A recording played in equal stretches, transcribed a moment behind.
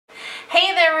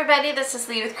everybody, this is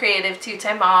Lee with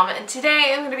Creative2xmom, and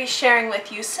today I'm going to be sharing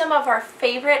with you some of our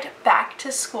favorite back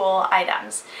to school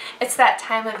items. It's that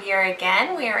time of year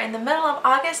again. We are in the middle of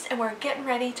August and we're getting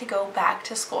ready to go back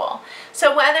to school.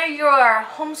 So whether you're a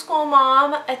homeschool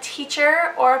mom, a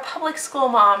teacher, or a public school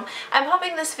mom, I'm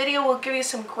hoping this video will give you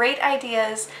some great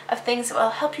ideas of things that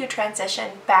will help you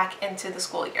transition back into the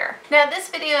school year. Now this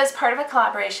video is part of a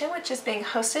collaboration which is being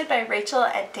hosted by Rachel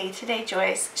at Day to Day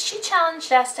Joys. She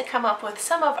challenged us to come up with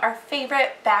some of our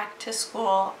favorite back to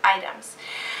school items.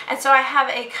 And so I have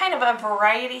a kind of a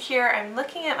variety here. I'm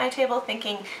looking at my table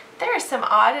thinking there are some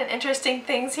odd and interesting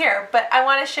things here, but I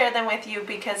want to share them with you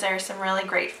because there are some really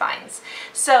great finds.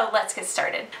 So let's get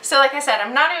started. So like I said,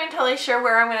 I'm not even totally sure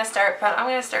where I'm going to start, but I'm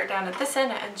going to start down at this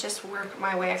end and just work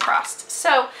my way across.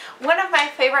 So one of my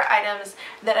favorite items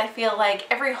that I feel like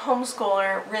every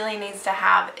homeschooler really needs to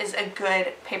have is a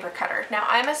good paper cutter. Now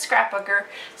I'm a scrapbooker,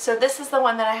 so this is the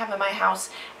one that I have in my house.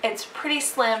 It's pretty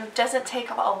slim, doesn't take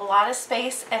a lot of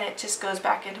space, and it just goes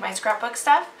back into my scrapbook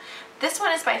stuff. This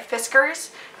one is by Fiskars.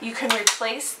 You can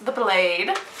replace the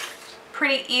blade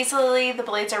pretty easily. The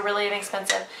blades are really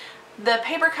inexpensive. The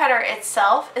paper cutter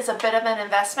itself is a bit of an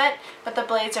investment, but the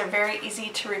blades are very easy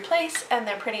to replace and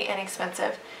they're pretty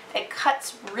inexpensive. It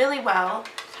cuts really well,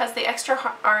 has the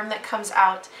extra arm that comes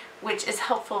out, which is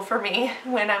helpful for me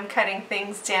when I'm cutting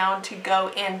things down to go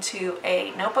into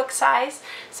a notebook size.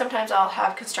 Sometimes I'll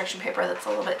have construction paper that's a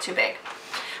little bit too big.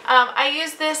 I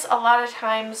use this a lot of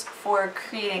times for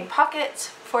creating pockets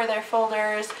for their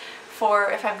folders,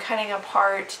 for if I'm cutting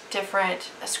apart different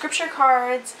scripture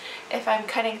cards, if I'm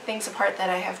cutting things apart that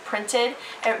I have printed.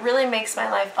 It really makes my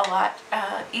life a lot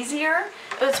easier.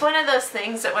 It's one of those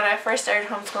things that when I first started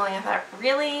homeschooling I thought,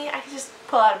 really? I could just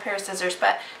pull out a pair of scissors,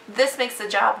 but this makes the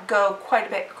job go quite a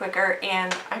bit quicker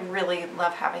and I really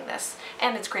love having this,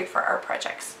 and it's great for art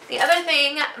projects. The other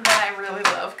thing that I really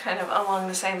love, kind of along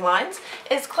the same lines,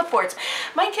 is clipboards.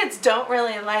 My kids don't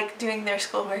really like doing their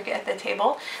schoolwork at the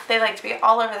table. They like to be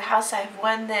all over the house. I have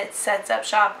one that sets up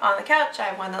shop on the couch. I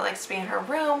have one that likes to be in her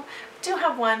room. I do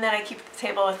have one that I keep at the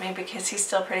table with me because he's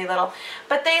still pretty little,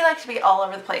 but they like to be all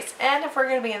over the place. And if we're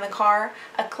going to be in the car,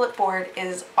 a clipboard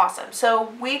is awesome.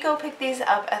 So we go pick these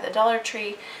up at the Dollar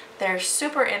Tree. They're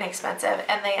super inexpensive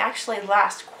and they actually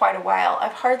last quite a while.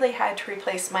 I've hardly had to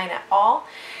replace mine at all,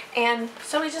 and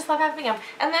so we just love having them.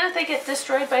 And then if they get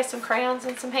destroyed by some crayons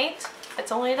and some paint,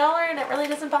 it's only $1 and it really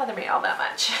doesn't bother me all that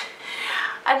much.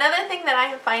 Another thing that I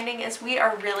am finding is we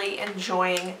are really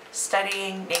enjoying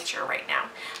studying nature right now.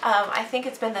 I think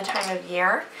it's been the time of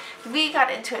year. We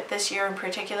got into it this year in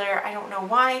particular. I don't know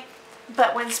why,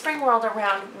 but when spring rolled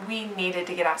around, we needed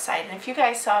to get outside. And if you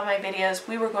guys saw my videos,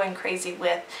 we were going crazy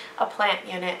with a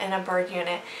plant unit and a bird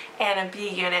unit and a bee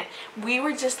unit. We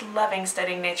were just loving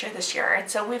studying nature this year.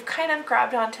 And so we've kind of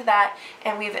grabbed onto that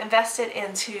and we've invested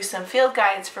into some field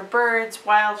guides for birds,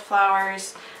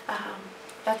 wildflowers.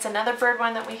 That's another bird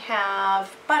one that we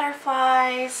have.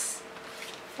 Butterflies.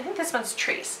 I think this one's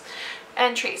trees.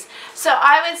 And trees. So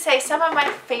I would say some of my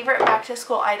favorite back to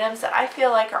school items that I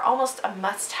feel like are almost a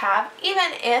must-have,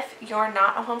 even if you're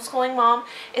not a homeschooling mom,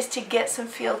 is to get some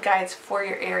field guides for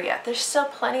your area. There's still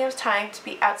plenty of time to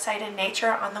be outside in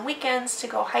nature on the weekends, to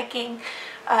go hiking,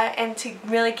 and to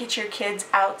really get your kids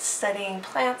out studying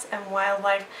plants and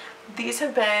wildlife. These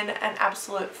have been an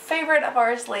absolute favorite of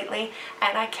ours lately,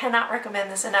 and I cannot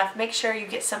recommend this enough. Make sure you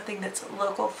get something that's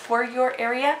local for your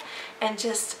area and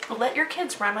just let your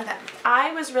kids run with it.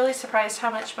 I was really surprised how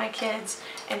much my kids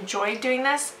enjoyed doing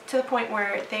this, to the point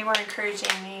where they were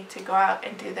encouraging me to go out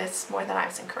and do this more than I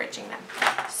was encouraging them.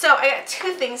 So I got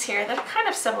two things here that are kind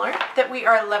of similar that we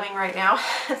are loving right now.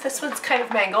 This one's kind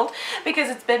of mangled because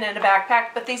it's been in a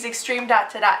backpack, but these extreme dot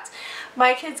to dots.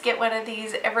 My kids get one of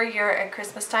these every year at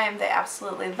Christmas time. They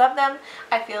absolutely love them.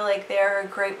 I feel like they're a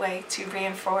great way to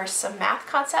reinforce some math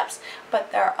concepts,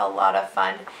 but they're a lot of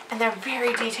fun and they're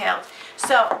very detailed.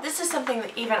 So this is something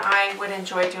that even I would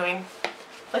enjoy doing.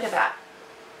 Look at that.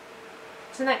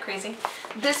 Isn't that crazy?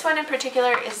 This one in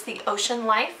particular is the Ocean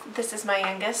Life. This is my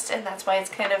youngest, and that's why it's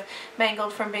kind of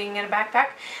mangled from being in a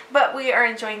backpack. But we are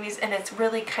enjoying these, and it's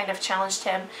really kind of challenged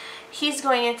him. He's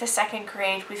going into 2nd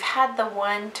grade. We've had the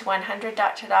 1 to 100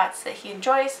 dot to dots that he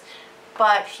enjoys,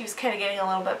 but he was kind of getting a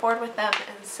little bit bored with them,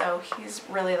 and so he's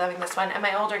really loving this one. And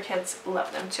my older kids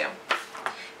love them too.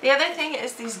 The other thing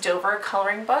is these Dover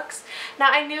coloring books.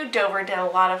 Now I knew Dover did a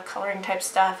lot of coloring type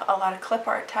stuff, a lot of clip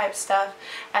art type stuff.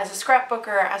 As a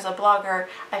scrapbooker, as a blogger,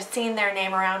 I've seen their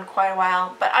name around quite a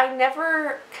while, but I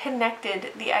never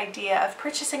connected the idea of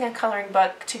purchasing a coloring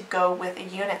book to go with a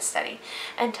unit study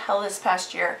until this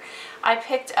past year. I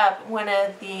picked up one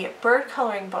of the bird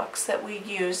coloring books that we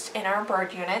used in our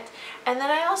bird unit, and then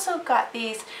I also got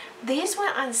these. These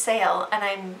went on sale, and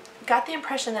I got the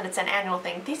impression that it's an annual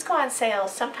thing. These go on sale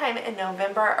sometime in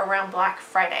November around Black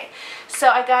Friday. So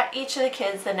I got each of the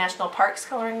kids the National Parks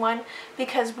coloring one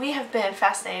because we have been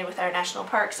fascinated with our national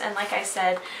parks, and like I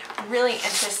said, really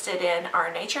interested in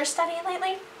our nature study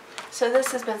lately. So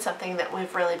this has been something that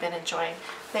we've really been enjoying.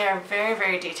 They are very,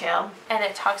 very detailed, and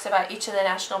it talks about each of the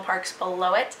national parks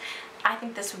below it. I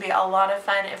think this would be a lot of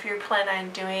fun if you're planning on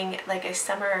doing like a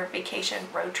summer vacation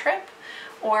road trip,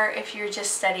 or if you're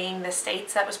just studying the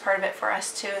states. That was part of it for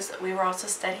us too, is that we were also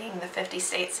studying the 50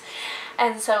 states.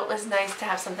 And so it was nice to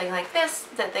have something like this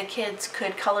that the kids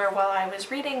could color while I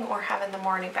was reading or have in the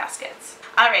morning baskets.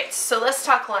 Alright, so let's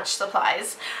talk lunch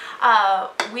supplies.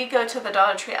 We go to the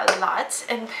Dollar Tree a lot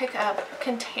and pick up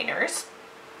containers.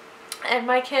 And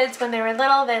my kids, when they were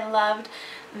little, they loved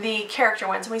the character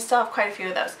ones, and we still have quite a few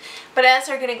of those. But as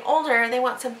they're getting older, they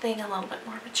want something a little bit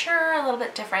more mature, a little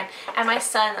bit different. And my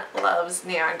son loves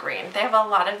neon green. They have a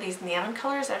lot of these neon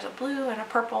colors. There's a blue and a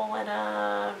purple and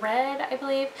a red, I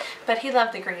believe. But he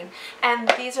loved the green.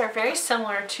 And these are very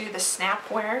similar to the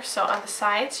snapware. So on the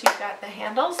sides, you've got the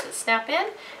handles that snap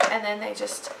in, and then they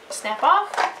just snap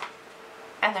off,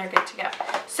 and they're good to go.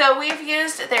 So we've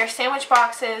used their sandwich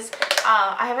boxes.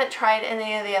 I haven't tried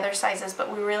any of the other sizes,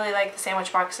 but we really like the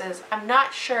sandwich boxes. I'm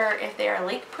not sure if they are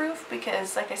leak proof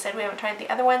because, like I said, we haven't tried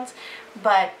the other ones,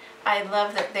 but I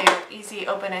love that they're easy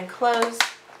open and close,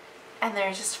 and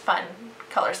they're just fun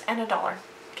colors, and $1.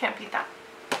 Can't beat that.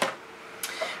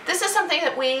 This is something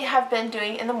that we have been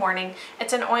doing in the morning.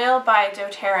 It's an oil by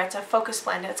doTERRA. It's a focus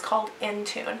blend. It's called In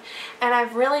Tune. And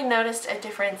I've really noticed a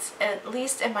difference, at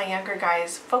least in my younger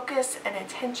guys' focus and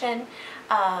attention,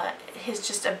 his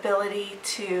just ability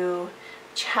to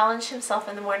challenge himself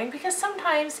in the morning, because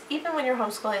sometimes, even when you're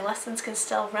homeschooling, lessons can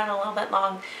still run a little bit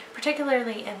long,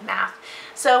 particularly in math.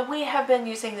 So we have been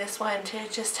using this one to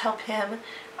just help him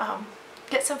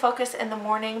get some focus in the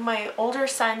morning. My older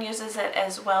son uses it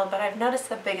as well, but I've noticed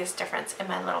the biggest difference in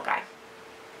my little guy.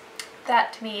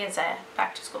 That to me is a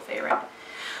back to school favorite.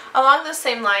 Along those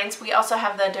same lines, we also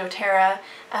have the doTERRA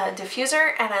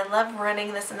diffuser, and I love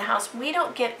running this in the house. We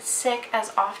don't get sick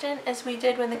as often as we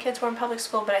did when the kids were in public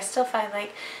school, but I still find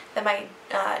like that my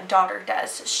daughter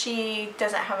does. She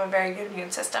doesn't have a very good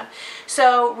immune system.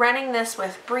 So running this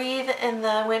with Breathe in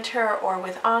the winter, or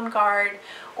with On Guard,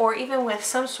 or even with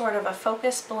some sort of a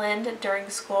focus blend during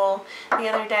school. The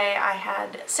other day I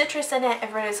had citrus in it.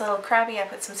 Everybody's a little crabby. I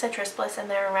put some citrus bliss in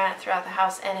there and ran it throughout the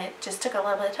house, and it just took a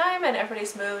little bit of time, and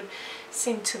everybody's mood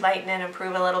seemed to lighten and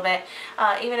improve a little bit.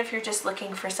 Even if you're just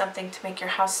looking for something to make your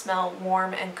house smell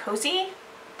warm and cozy,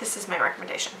 this is my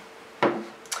recommendation.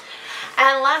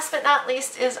 And last but not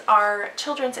least is our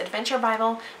Children's Adventure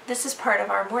Bible. This is part of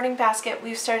our morning basket.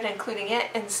 We've started including it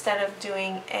instead of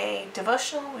doing a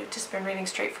devotional. We've just been reading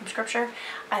straight from scripture.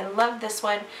 I love this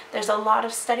one. There's a lot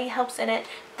of study helps in it.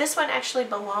 This one actually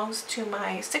belongs to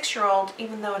my 6-year-old,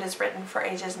 even though it is written for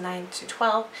ages 9 to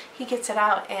 12. He gets it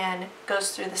out and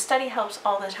goes through the study helps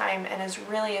all the time and is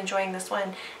really enjoying this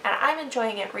one. And I'm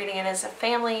enjoying it, reading it as a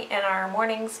family in our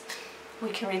mornings. We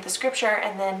can read the scripture,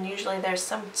 and then usually there's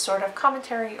some sort of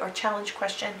commentary or challenge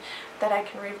question that I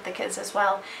can read with the kids as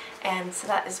well. And so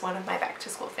that is one of my back to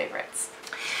school favorites.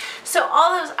 So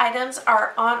all those items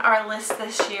are on our list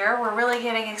this year. We're really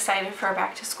getting excited for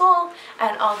back to school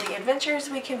and all the adventures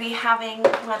we can be having,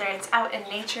 whether it's out in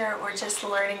nature or just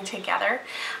learning together.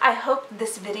 I hope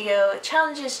this video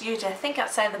challenges you to think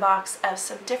outside the box of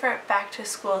some different back to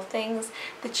school things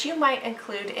that you might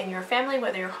include in your family,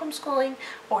 whether you're homeschooling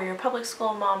or you're public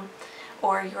school mom,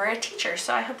 or you're a teacher.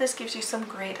 So I hope this gives you some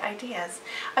great ideas.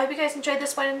 I hope you guys enjoyed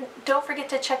this one. Don't forget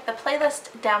to check the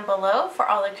playlist down below for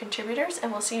all the contributors,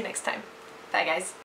 and we'll see you next time. Bye guys.